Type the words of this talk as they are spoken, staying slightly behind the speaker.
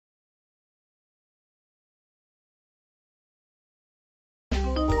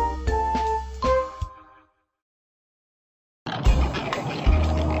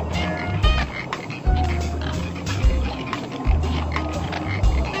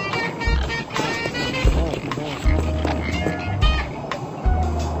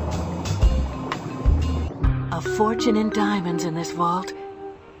fortune in diamonds in this vault,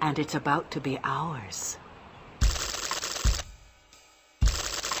 and it's about to be ours.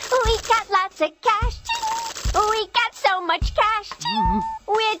 We got lots of cash. We got so much cash.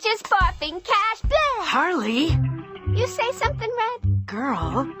 We're just barfing cash. Blah. Harley! You say something, Red?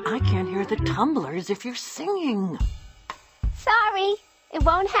 Girl, I can't hear the tumblers if you're singing. Sorry. It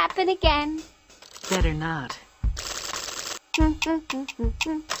won't happen again. Better not.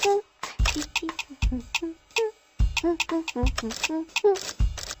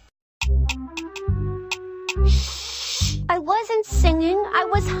 I wasn't singing, I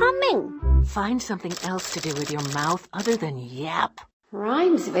was humming. Find something else to do with your mouth other than yap.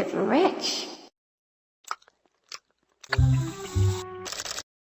 Rhymes with rich.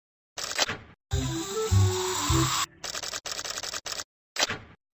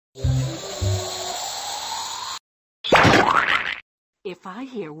 If I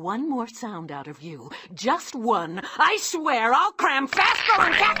hear one more sound out of you, just one, I swear I'll cram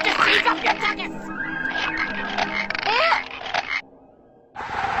fast-growing cactus seeds up your tuchus!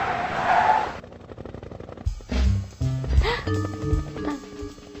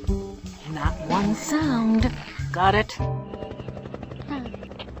 Not one sound. Got it?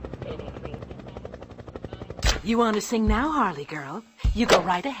 You want to sing now, Harley girl? You go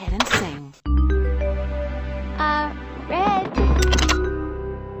right ahead and sing. Red.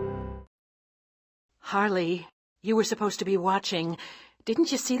 Harley, you were supposed to be watching.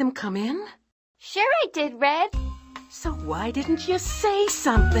 Didn't you see them come in? Sure I did, Red. So why didn't you say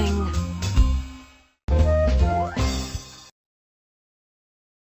something?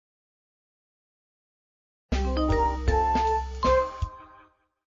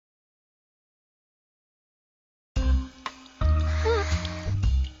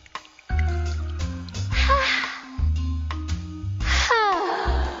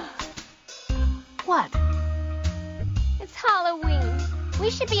 What? It's Halloween. We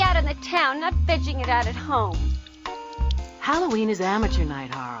should be out in the town, not vegging it out at home. Halloween is amateur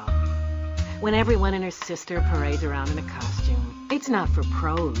night, Harl. When everyone and her sister parades around in a costume. It's not for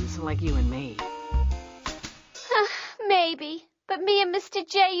pros like you and me. Maybe. But me and Mr.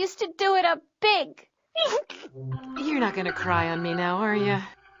 J used to do it up big. You're not gonna cry on me now, are you?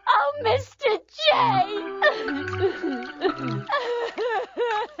 Oh, Mr. J!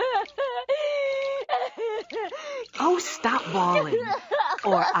 Oh, stop bawling,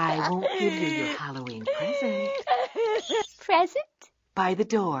 or I won't give you your Halloween present. Present? By the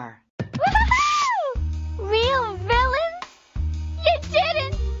door. Woohoo! Real villains? You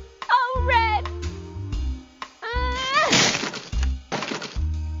didn't! Oh, Red!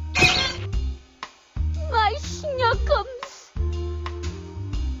 My schnookums!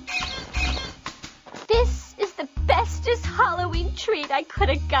 This is the bestest Halloween treat I could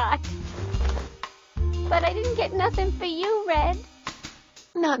have got. But I didn't get nothing for you, Red.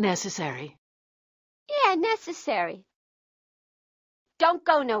 Not necessary. Yeah, necessary. Don't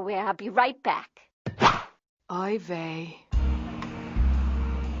go nowhere. I'll be right back. Oy vey.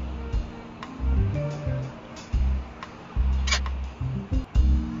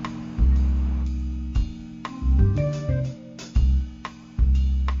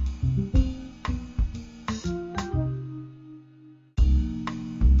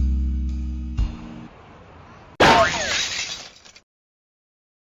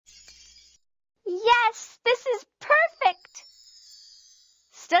 Yes, this is perfect.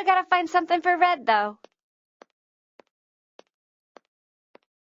 Still gotta find something for Red, though.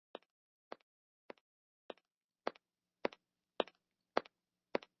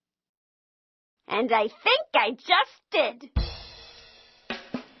 And I think I just did.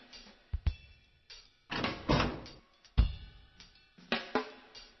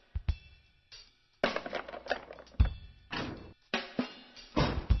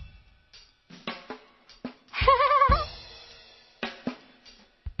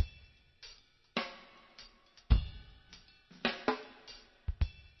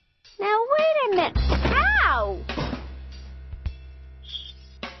 Now, wait a minute. Ow!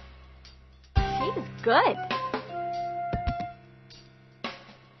 She's good.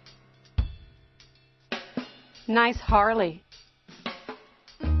 Nice Harley.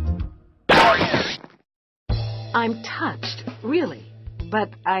 I'm touched, really. But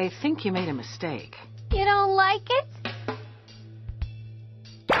I think you made a mistake. You don't like it?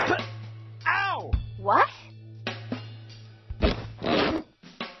 Ow! What?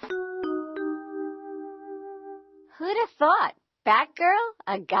 Who'd have thought? Batgirl?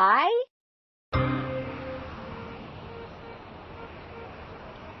 A guy?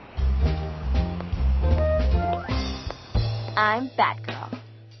 I'm Batgirl.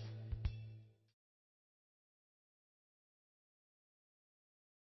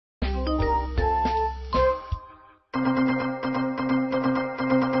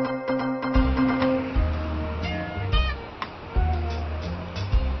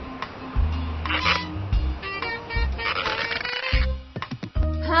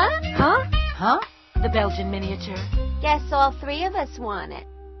 television miniature. Guess all three of us want it.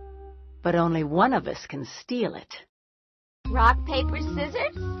 But only one of us can steal it. Rock, paper,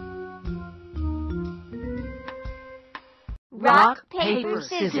 scissors? Rock, paper,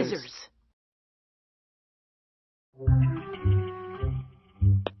 scissors.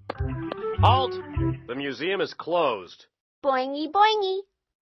 Halt! The museum is closed. Boingy, boingy.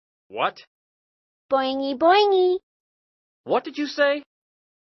 What? Boingy, boingy. What did you say?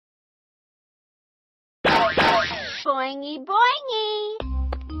 Boingy, boingy.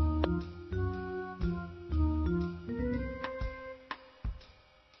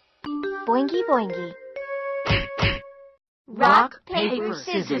 Boingy, boingy. Rock, paper,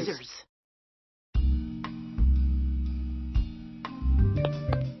 scissors.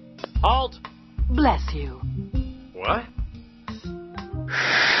 Halt! Bless you. What?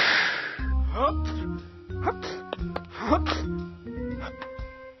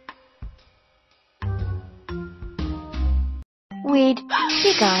 We'd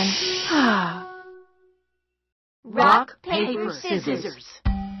be gone. Rock, paper, scissors.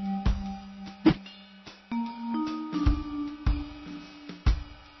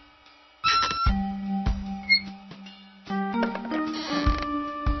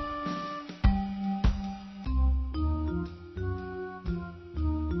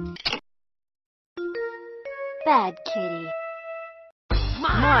 Bad kitty.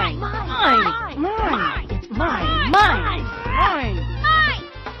 Mine. It's mine.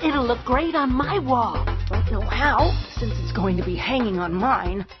 It'll look great on my wall. Don't know how, since it's going to be hanging on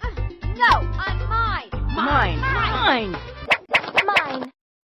mine. No, on mine. Mine. Mine.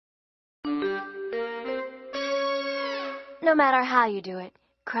 No matter how you do it,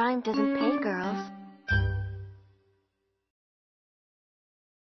 crime doesn't pay, girls.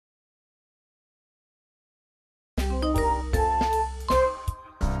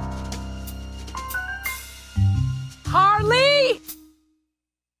 Harley!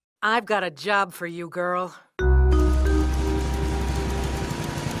 I've got a job for you, girl.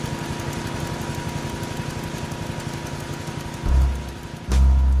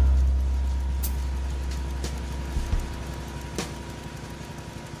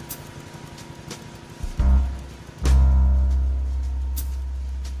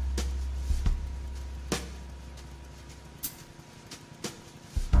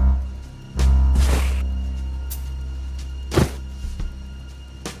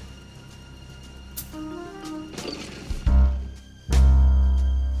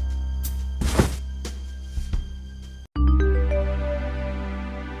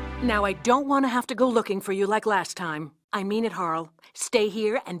 Now, I don't want to have to go looking for you like last time. I mean it, Harl. Stay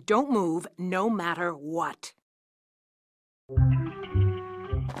here and don't move, no matter what.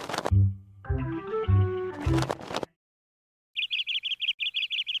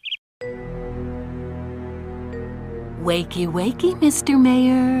 Wakey, wakey, Mr.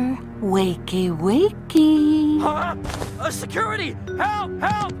 Mayor. Wakey, wakey. Huh? Security! Help!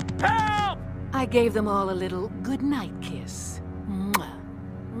 Help! Help! I gave them all a little goodnight kiss. Mwah.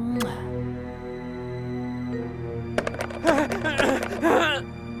 Mwah.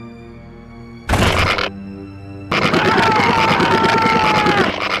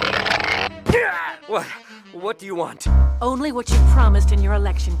 What do you want? Only what you promised in your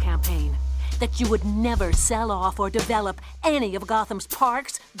election campaign. That you would never sell off or develop any of Gotham's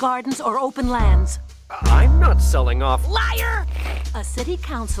parks, gardens, or open lands. I'm not selling off. Liar! A city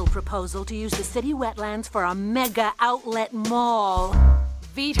council proposal to use the city wetlands for a mega outlet mall.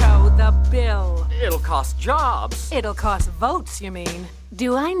 Veto the bill. It'll cost jobs. It'll cost votes, you mean?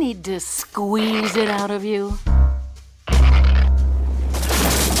 Do I need to squeeze it out of you?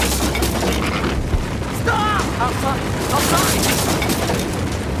 Stop! Outside! Outside!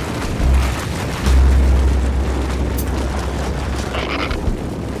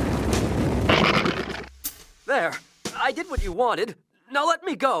 There. I did what you wanted. Now let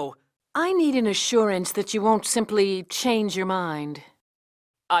me go. I need an assurance that you won't simply change your mind.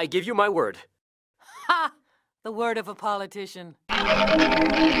 I give you my word. Ha! The word of a politician.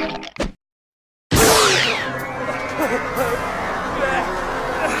 Plant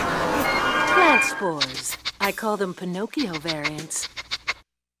spores. I call them Pinocchio variants.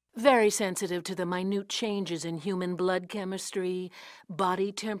 Very sensitive to the minute changes in human blood chemistry,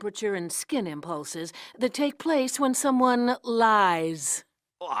 body temperature, and skin impulses that take place when someone lies.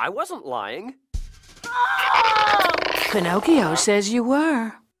 I wasn't lying. Pinocchio says you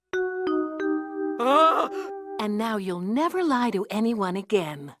were. And now you'll never lie to anyone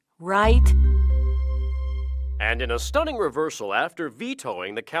again, right? And in a stunning reversal after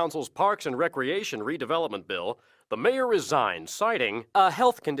vetoing the council's Parks and Recreation redevelopment bill, The mayor resigned, citing a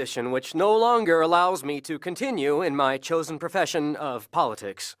health condition which no longer allows me to continue in my chosen profession of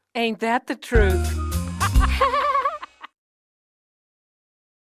politics. Ain't that the truth?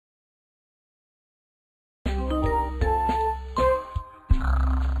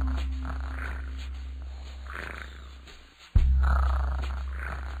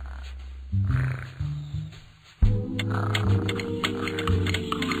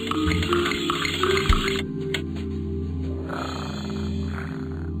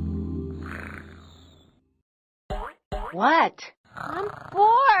 What? I'm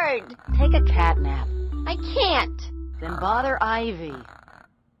bored. Take a cat nap. I can't. Then bother Ivy.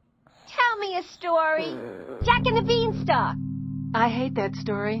 Tell me a story. Jack and the Beanstalk. I hate that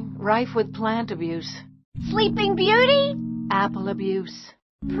story. Rife with plant abuse. Sleeping Beauty. Apple abuse.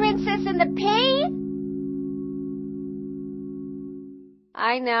 Princess and the Pea.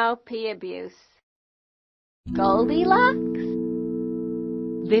 I know, pea abuse. Goldilocks?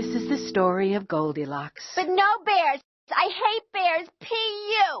 This is the story of Goldilocks. But no bears. I hate bears.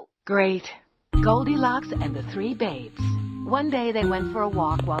 P.U. Great. Goldilocks and the three babes. One day they went for a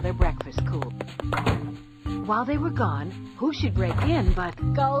walk while their breakfast cooled. While they were gone, who should break in but...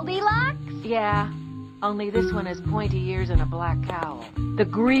 Goldilocks? Yeah, only this one has pointy ears and a black cowl. The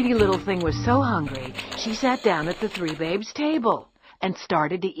greedy little thing was so hungry, she sat down at the three babes' table and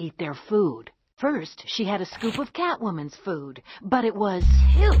started to eat their food. First, she had a scoop of Catwoman's food, but it was...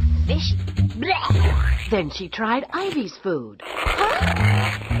 too fishy. Blech. Then she tried Ivy's food.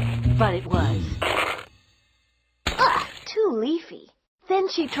 Huh? But it was... ugh, too leafy. Then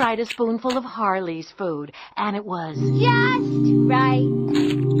she tried a spoonful of Harley's food, and it was... just right.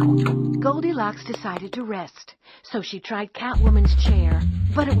 Goldilocks decided to rest, so she tried Catwoman's chair,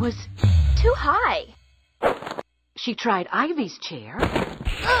 but it was... too high. She tried Ivy's chair,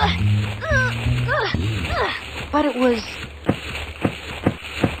 Ugh. but it was...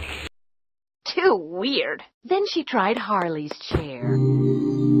 too weird. Then she tried Harley's chair.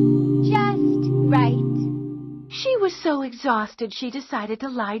 Just right. She was so exhausted she decided to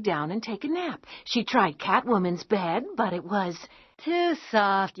lie down and take a nap. She tried Catwoman's bed, but it was... too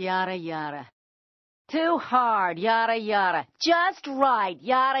soft, yada yada. Too hard, yada yada. Just right,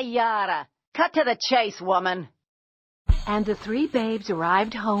 yada yada. Cut to the chase, woman. And the three babes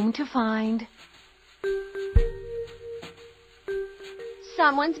arrived home to find...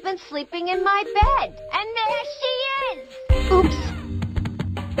 someone's been sleeping in my bed. And there she is. Oops!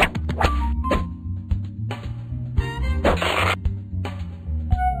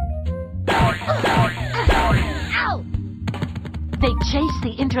 Ow! They chased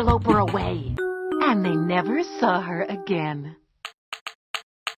the interloper away, and they never saw her again.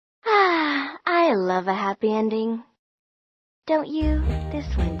 Ah, I love a happy ending. Don't you? This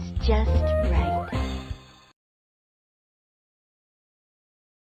one's just right.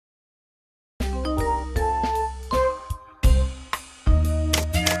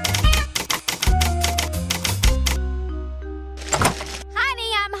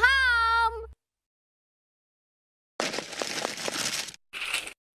 Honey, I'm home!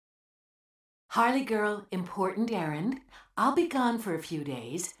 Harley girl, important errand. I'll be gone for a few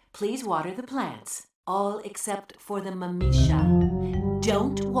days. Please water the plants. All except for the mamisha.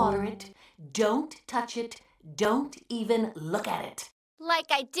 Don't water it. Don't touch it. Don't even look at it. Like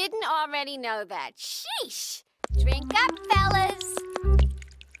I didn't already know that. Sheesh! Drink up, fellas!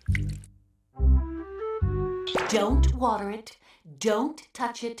 Don't water it. Don't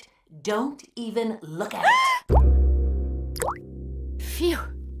touch it. Don't even look at it. Phew,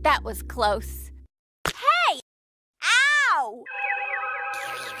 that was close. Hey! Ow!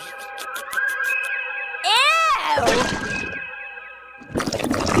 Ew!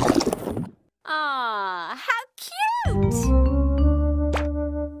 Aw, how cute!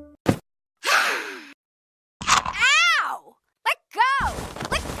 Ow! Let go!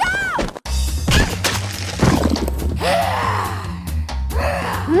 Let go!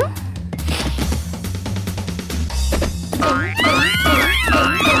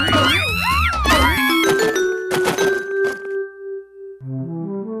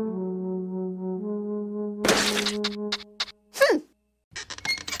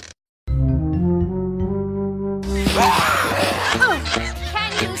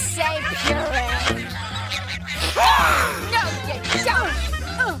 Can you say puree? No, you don't!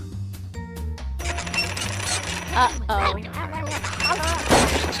 Uh-oh.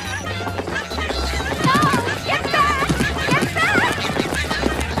 No! Get back! Get back!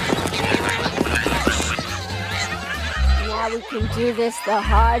 Now we can do this the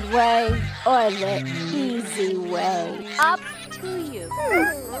hard way or the easy way. Up to you.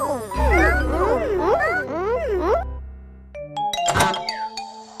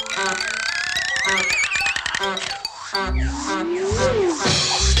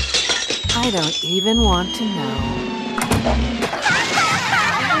 I don't even want to know.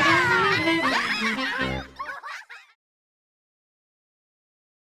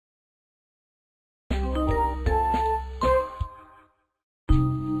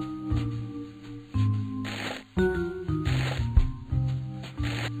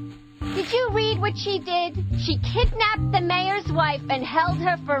 Did you read what she did? She kidnapped the mayor's wife and held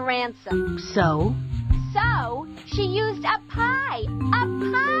her for ransom. So? So, she used a pie. A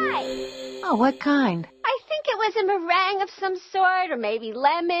pie! Oh, what kind? I think it was a meringue of some sort, or maybe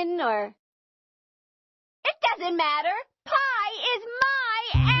lemon, or... It doesn't matter. Pie is my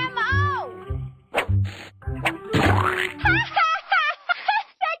M.O. That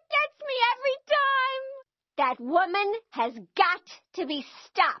gets me every time. That woman has got to be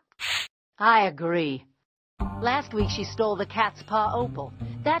stopped. I agree. Last week she stole the cat's paw opal.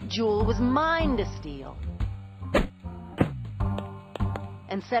 That jewel was mine to steal.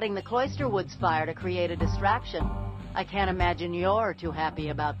 And setting the Cloister Woods fire to create a distraction. I can't imagine you're too happy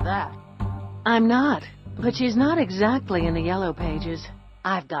about that. I'm not. But she's not exactly in the yellow pages.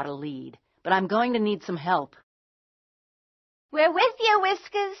 I've got a lead, but I'm going to need some help. We're with you,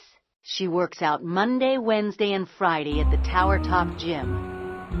 Whiskers. She works out Monday, Wednesday, and Friday at the Tower Top Gym.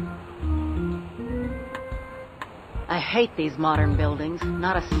 I hate these modern buildings.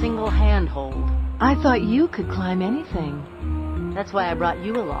 Not a single handhold. I thought you could climb anything. That's why I brought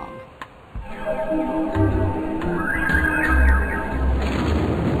you along.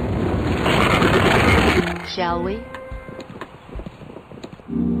 Shall we?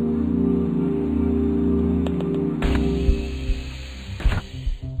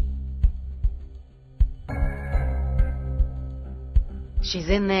 She's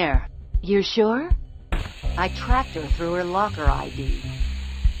in there. You're sure? I tracked her through her locker ID.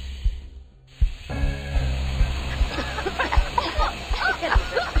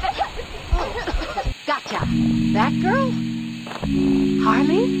 Gotcha. That girl?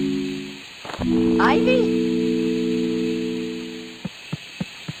 Harley? Ivy?